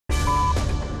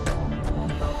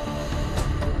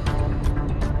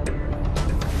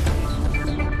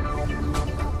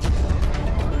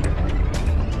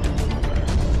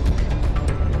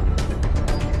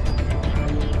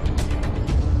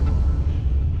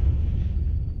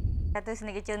Các tôi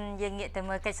xin chân dương nghĩa từ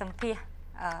mời cây sầm pia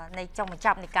ในtrong một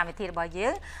chậpในการวิธีระบายเยอ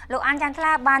ะโลกอันจันทร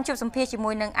าบ้านชุบสัมเพชม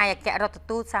วยหนึ่งไอ้แกะรถ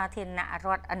ตู้สาธารณ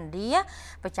รัฐอินเดีย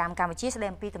ประจำการวิจัยแสด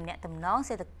งปีตำแหน่งตำน้องเ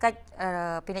ศรษฐกิจ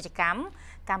เป็นกิจกรรม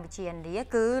การวิจัยอินเดีย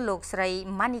คือโลกสไร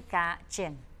มานิกาเช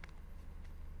น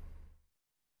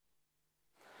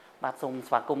บาททรงส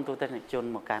วากุมตัวเต็นจน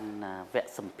หมการแวะ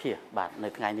สัมเพบาทใน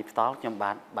ไงนิพตอลยมบ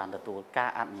าทตัวกา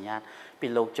อันนี้เป็น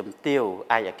โลกจมเตียว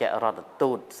ไอ้แกะรถ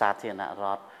ตู้สาธารณ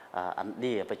รัฐอันเ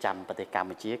ดียประจำปฏิกรร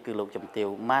มชี้คือโลกจมเตียว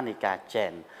มานิกาเจ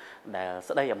นแต่แส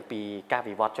ดงปีการ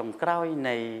วิวัฒน์จงกล้าใน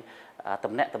ต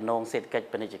ำแหน่งตำนงเศรษฐกิจ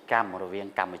เป็นกิจกรรมระเวียง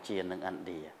กรรมชี้หนึ่งอันเ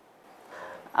ดีย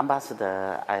Embassador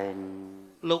ไอ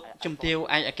โลกจมเตียว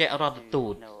ไอแกะรถตู้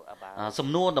ส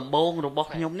ำนวนดำบงระบบ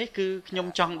ขยมนี่คือขยม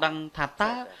จังดังทัตต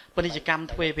าเป็นกิจกรรม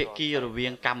ทเวเปกีระเวีย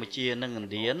งกรรมชี้หนึ่งอัน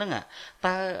เดียนั่งแ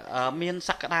ต่มีน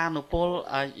สักดานุปล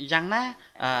ยังนะ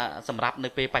สำหรับใน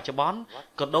ปีปัจจุบัน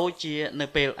ก็โดยเชียใน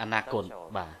ปีอนาคต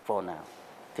บ่า For now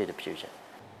to the future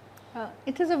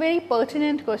It is a very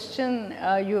pertinent question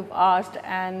you've asked,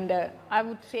 and I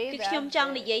would say that ខ្ញុំចង់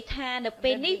និយាយថានៅ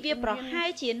ពេលនេះវាប្រហែល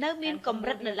ជានៅមានកម្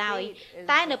រិតនៅឡើយ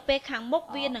តែនៅពេលខាងមុខ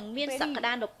វានឹងមានសក្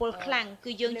តានុពលខ្លាំង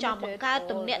គឺយើងចង់បង្កើត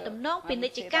ទំនាក់ទំនងពាណិ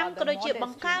ជ្ជកម្មក៏ដូចជាប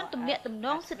ង្កើនទំនាក់ទំន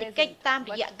ងសេដ្ឋកិច្ចតាម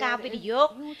រយៈការវិនិយោគ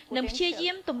និងព្យា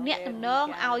យាមទំនាក់ទំនង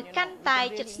ឲ្យកាន់តែ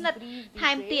ជិតស្និទ្ធ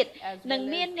ថែមទៀតនឹង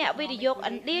មានអ្នកវិនិយោគ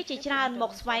ឥណ្ឌាជាច្រើនម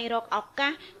កស្វែងរកឱកា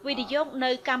សវិនិយោគ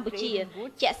នៅកម្ពុជា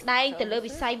ជាក់ស្ដែងទៅលើ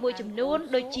វិស័យមួយចំនួន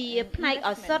ដូចជាផ្នែក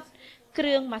ឱសថគ្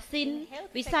រឿងម៉ាស៊ីន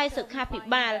វិស័យសុខាភិ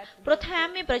បាលព្រោះថា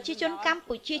មានប្រជាជនកម្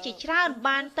ពុជាជាច្រើន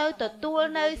បានទៅទទួល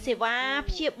នៅសេវា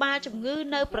ព្យាបាលជំងឺ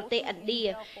នៅប្រទេសឥណ្ឌា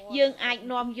យើងអាច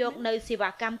នាំយកនៅសេវា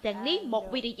កម្មទាំងនេះមក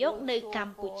វិនិយោគនៅក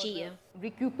ម្ពុជា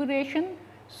Recuperation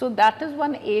so that is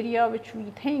one area which we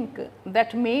think that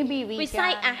maybe we វិស័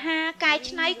យអាហារកែ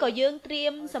ច្នៃក៏យើងត្រៀ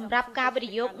មសម្រាប់ការវិ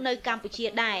និយោគនៅកម្ពុជា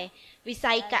ដែរវិ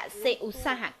ស័យកសិឧស្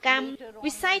សាហកម្ម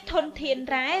វិស័យធនធាន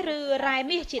រ៉ែឬរ៉ែ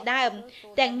មាសជាដើម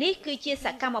ទាំងនេះគឺជាស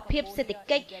កម្មភាពសេដ្ឋ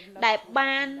កិច្ចដែល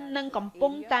បាននិងកំពុ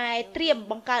ងតែត្រៀម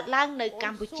បង្កើតឡើងនៅក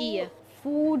ម្ពុជា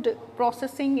Food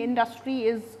processing industry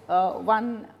is one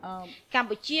កម្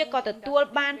ពុជាក៏ទទួល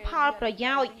បានផលប្រ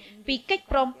យោជន៍ពីកិច្ច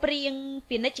ព្រមព្រៀង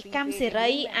ពាណិជ្ជកម្មសេរី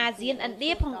អាស៊ានឥណ្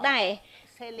ឌាផងដែរ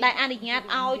ដែលអនុញ្ញាត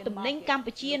ឲ្យទំនិញកម្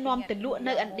ពុជានាំទៅលក់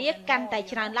នៅឥណ្ឌាកាន់តែ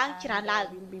ច្រើនឡើង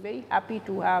We'll be very happy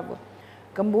to have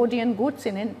Cambodian goods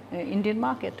in Indian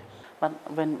market But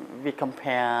when we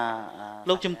compare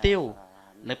លោកជំទាវ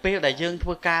នៅពេលដែលយើងធ្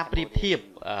វើការប្រៀបធៀប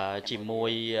ជាមួ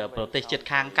យប្រទេសជិត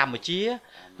ខាងកម្ពុជា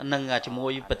និងជាមួ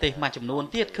យប្រទេសមួយចំនួន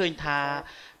ទៀតឃើញថា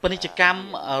ពាណិជ្ជកម្ម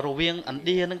រវាងឥណ្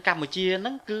ឌានិងកម្ពុជាហ្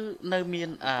នឹងគឺនៅមាន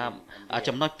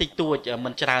ចំណុចតិចតួចមិ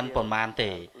នច្រើនប៉ុន្មាន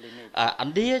ទេឥ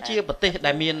ណ្ឌាជាប្រទេស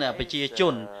ដែលមានប្រជាជ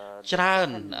នច្រើន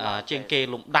ជាងគេ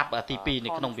លំដាប់ទី2នៅ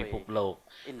ក្នុងពិភពលោក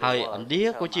ហើយឥណ្ឌា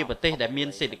ក៏ជាប្រទេសដែលមាន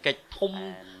សេដ្ឋកិច្ចធំ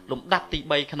លំដាប់ទី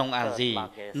3ក្នុងអាស៊ី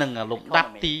និងលំដា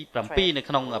ប់ទី7នៅ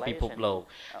ក្នុងពិភពលោក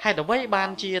ហេតុអ្វីបាន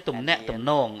ជាទំនាក់ទំ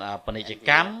នងពាណិជ្ជ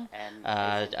កម្ម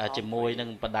ជាមួយនឹង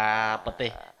បណ្ដាប្រទេ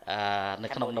សនៅ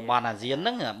ក្នុងតំបន់អាស៊ានហ្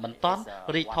នឹងមិនទាន់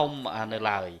រីកធំនៅ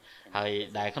ឡើយហើយ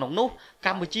ដែលក្នុងនោះក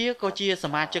ម្ពុជាក៏ជាស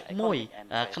មាជិកមួយ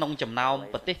ក្នុងចំណោម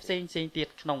ប្រទេសផ្សេងៗទៀត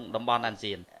ក្នុងតំបន់អា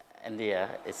ស៊ាន India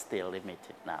is still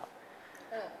limited now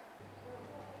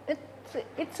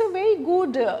It's a very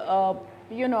good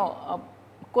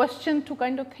question to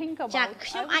kind of think about ចា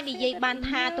ខ្ញុំអាចនិយាយបាន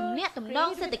ថាទំនាក់ទំនង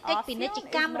សេដ្ឋកិច្ចពាណិជ្ជ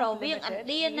កម្មរវាងឥណ្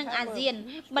ឌានិងអាស៊ាន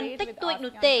មិនតិចតួច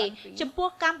នោះទេចំពោះ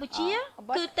កម្ពុជា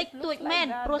គឺតិចតួចមែន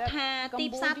ព្រោះថាទី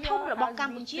ផ្សារធំរបស់ក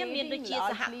ម្ពុជាមានដូចជា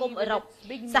សហគមន៍អឺរ៉ុប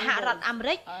សហរដ្ឋអាមេ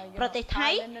រិកប្រទេសថៃ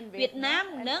វៀតណាម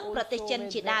និងប្រទេសចិន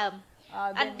ជាដើម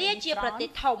ឥណ្ឌាជាប្រទេស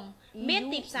ធំមាន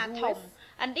ទីផ្សារធំ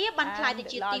ឥណ្ឌាបានក្លាយទៅ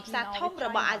ជាទីផ្សារធំរ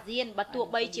បស់អាស៊ានបើទោះ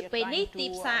បីជាពេលនេះទី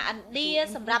ផ្សារឥណ្ឌា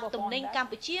សម្រាប់ទំនិញកម្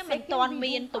ពុជាមិនទាន់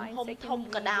មានទំហំធំ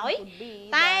ក៏ដោយ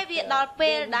តែវាដល់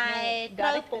ពេលដែលត្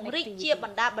រូវពង្រីកជាប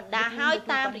ណ្ដាហើយ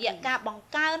តាមរយៈការបង្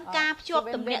កើនការភ្ជាប់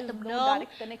ទំនាក់ទំនង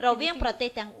រវាងប្រទេស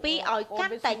ទាំងពីរឲ្យកា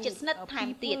ន់តែជិតស្និទ្ធថែម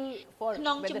ទៀតក្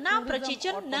នុងចំណោមប្រជាជ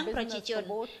ននិងប្រជាជន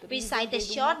វិស័យទេស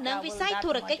ចរណ៍និងវិស័យធុ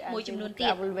រកិច្ចមួយចំនួនទៀ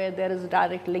ត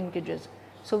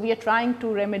So we are trying to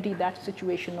remedy that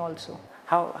situation also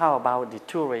How about the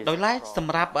tourism ដោយឡែកស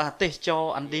ម្រាប់ទេសចរ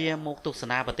ឥណ្ឌាមកទស្ស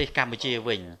នាប្រទេសកម្ពុជា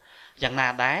វិញយ៉ាងណា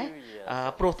ដែរ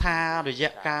ព្រោះថារយៈ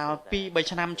កាល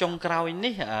 2-3 ឆ្នាំចុងក្រោយ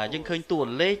នេះយើងឃើញតួ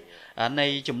លេខនៃ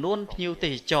ចំនួនភ្ញៀវទេ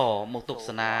សចរមកទស្ស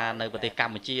នានៅប្រទេសក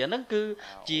ម្ពុជាហ្នឹងគឺ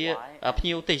ជាភ្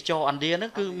ញៀវទេសចរឥណ្ឌាហ្នឹ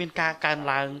ងគឺមានការកើន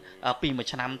ឡើងពីមួយ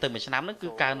ឆ្នាំទៅមួយឆ្នាំហ្នឹងគឺ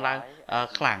កើនឡើង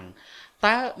ខ្លាំង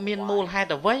តើមានមូលហេតុ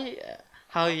អ្វី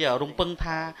ហើយរំពឹង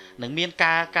ថានឹងមាន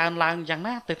ការកើនឡើងយ៉ាង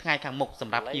ណាទៅថ្ងៃខាងមុខស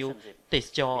ម្រាប់ភ្ញៀវទេស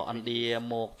ចរឥណ្ឌា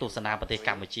មកទស្សនាប្រទេសក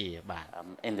ម្ពុជាបាទ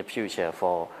in the future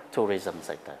for tourism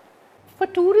sector For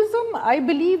tourism, I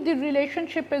believe the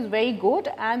relationship is very good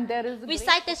and there is វិ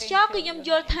ស័យទេសចរគឺខ្ញុំយ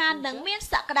ល់ថានឹងមាន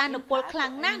សក្តានុពលខ្លាំ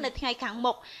ងណាស់នៅថ្ងៃខាង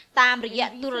មុខតាមរយៈ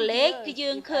ទូរលេខគឺ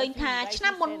យើងឃើញថាឆ្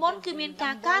នាំមុនគឺមាន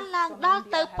ការកើនឡើងដល់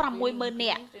ទៅ 60000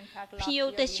 នាក់ភ្ញៀវ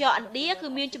ទេសចរឥណ្ឌាគឺ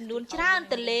មានចំនួនច្រើន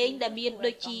ទៅលេងដែលមាន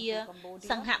ដូចជា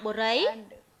សិង្ហបុរី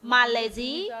ម៉ាឡេ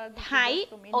ស៊ី ថៃ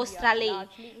អូស្ត្រាលី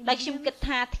ដែលខ្ញុំគិត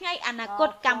ថាថ្ងៃអនាគត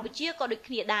កម្ពុជាក៏ដូច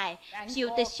គ្នាដែរភ្ញៀវ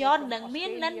ទេសចរនឹងមា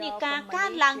ននិន្នាការកើ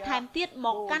នឡើងថែមទៀតម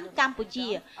កកាន់កម្ពុជា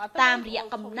តាមរយៈ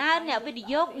កំណើនអ្នកវិនិ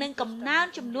យោគនិងកំណើន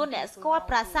ចំនួនអ្នកស្គាល់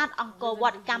ប្រាសាទអង្គរវ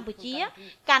ត្តកម្ពុជា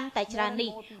កាន់តែច្រើន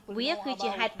នេះវាគឺជា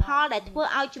ហេតុផលដែលធ្វើ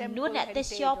ឲ្យចំនួនអ្នកទេស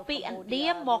ចរពីឥណ្ឌា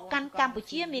មកកាន់កម្ពុ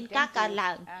ជាមានការកើន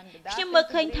ឡើងខ្ញុំមើល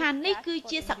ឃើញថានេះគឺ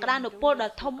ជាសក្តានុពល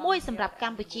ដ៏ធំមួយសម្រាប់ក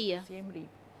ម្ពុជា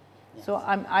So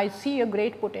I see a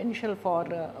great potential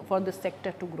for the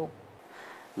sector to grow.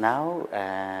 Now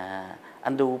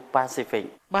Indo-Pacific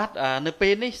បាទនៅពេ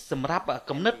លនេះសម្រាប់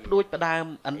គំនិតផ្ដួចផ្ដើម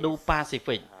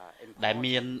Indo-Pacific ដែល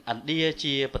មានឥណ្ឌា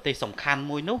ជាប្រទេសសំខាន់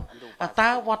មួយនោះតើ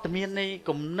វត្តមាននៃ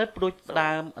គំនិតផ្ដួចផ្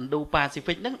ដើម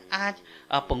Indo-Pacific នឹងអាច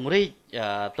ពង្រីក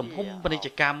ទំហំពាណិជ្ជ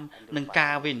កម្មនិងកា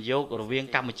រវិនិយោគរវាង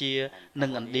កម្ពុជានិ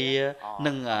ងឥណ្ឌា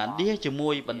និងឥណ្ឌាជាមួ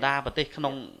យបណ្ដាប្រទេសក្នុ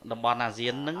ងតំបន់អាស៊ា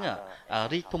ននឹង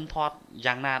រីកធំធាត់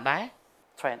យ៉ាងណាដែរ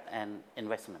Trade and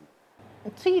investment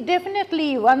See, definitely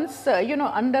once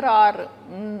under our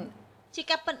ជា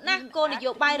ការពិតណាស់គោលន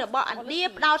យោបាយរបស់ឥណ្ឌា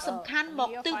ផ្ដោតសំខាន់មក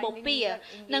ទិសបូព៌ា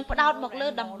និងផ្ដោតមកលើ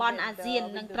តំបន់អាស៊ាន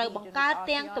និងត្រូវបង្កើត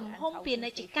ទាំងទំហំពាណិ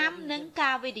ជ្ជកម្មនិង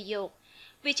ការវិនិយោគ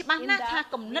វាច្បាស់ណាស់ថា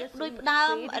គំនិតផ្ដួចផ្ដើ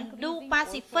ម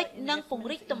Indo-Pacific នឹងពង្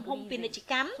រីកទំហំពាណិជ្ជ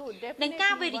កម្មនិងកា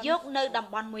រវិនិយោគនៅតំ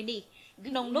បន់មួយនេះ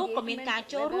ក្នុងនោះក៏មានការ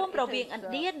ចូលរួមរវាងឥណ្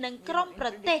ឌានិងក្រុមប្រ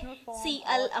ទេស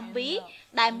CLMV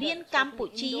ដែលមានកម្ពុ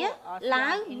ជា ឡា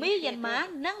វ មីយ៉ាន់ម៉ា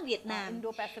និងវៀតណាម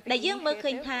ដែលយើងមើល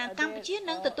ឃើញថាកម្ពុជា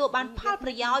នឹងទទួលបានផលប្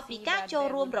រយោជន៍ពីការចូល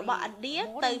រួមរបស់ឥណ្ឌា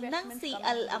ទៅនឹង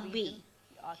CLMV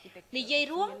និយាយ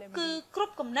រួមគឺគ្រ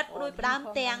ប់គំនិតផ្ដួចផ្ដើម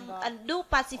ទាំង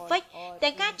Indo-Pacific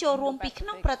ទាំងការចូលរួមពីក្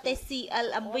នុងប្រទេស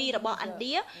CLMV របស់ឥណ្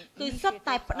ឌាគឺសុទ្ធ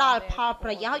តែផ្ដល់ផលប្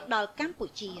រយោជន៍ដល់កម្ពុ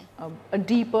ជា a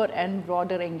deeper and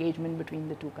broader engagement between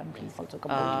the two countries also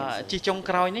Cambodia ជាចុង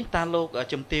ក្រោយនេះតើលោក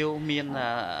ជំទាវមាន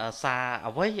សារ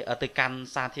អ្វីទៅកាន់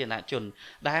សាធារណជន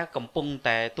ដែលកំពុង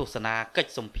តែទស្សនាកិច្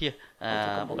ចសម្ភាស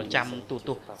ប្រចាំទូទ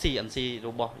ស្សន៍ CNC រ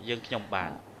បស់យើងខ្ញុំបា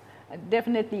ទ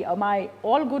Definitely my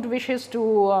all good wishes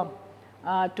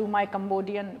to my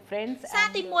Cambodian friends សារ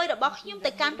ទី1របស់ខ្ញុំ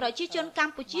ទៅកាន់ប្រជាជនក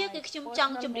ម្ពុជាគឺខ្ញុំច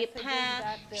ង់ជម្រាបថា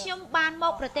ខ្ញុំបានម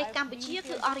កប្រទេសកម្ពុជា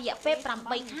គឺអស់រយៈពេល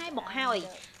8ខែមកហើយ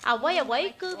អ្វី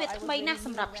គឺវាថ្មីណាស់ស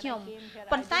ម្រាប់ខ្ញុំ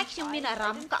ប៉ុន្តែខ្ញុំមានអារ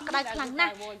ម្មណ៍កក់ក្ដៅខ្លាំងណា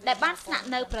ស់ដែលបានស្នាក់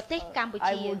នៅប្រទេសកម្ពុ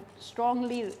ជា I would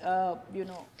strongly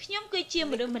ខ្ញុំគឺជា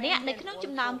មនុស្សម្នាក់នៅក្នុង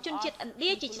ចំណោមជនជាតិឥណ្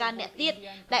ឌាជាច្រើនអ្នកទៀត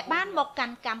ដែលបានមកកា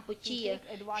ន់កម្ពុជា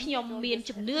ខ្ញុំមាន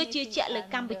ជំនឿជឿជាក់លើ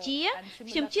កម្ពុជា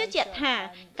ខ្ញុំជឿជាក់ថា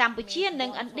កម្ពុជានិ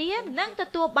ងឥណ្ឌានឹងទ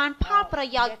ទួលបានផលប្រ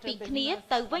យោជន៍ពីគ្នា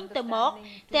ទៅវិញទៅមក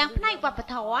ទាំងផ្នែកវប្ប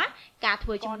ធម៌ការធ្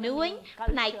វើជំនួញ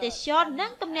ផ្នែកទេសចរណ៍និ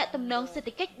ងទំនាក់ទំនងសេដ្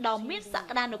ឋកិច្ចដ៏មានស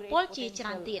ក្តានុពលជាច្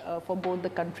រើនទៀត for both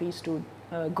the countries to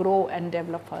grow and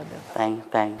develop further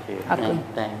Thank you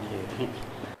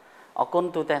អរគុណ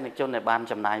ទូទាំងជនដែលបាន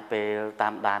ចំណាយពេលតា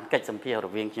មដានកិច្ចសម្ភាសន៍រ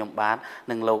វាងខ្ញុំបាទ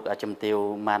និងលោកជំទាវ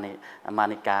ម៉ា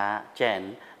នីកាចែន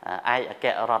ឯកអគ្គ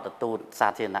រដ្ឋទូតសា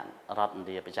ធារណរដ្ឋឥណ្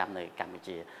ឌាប្រចាំនៅកម្ពុ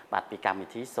ជាបាទពីកម្មវិ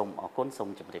ធីសូមអរគុណសូម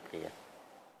ជម្រាបលា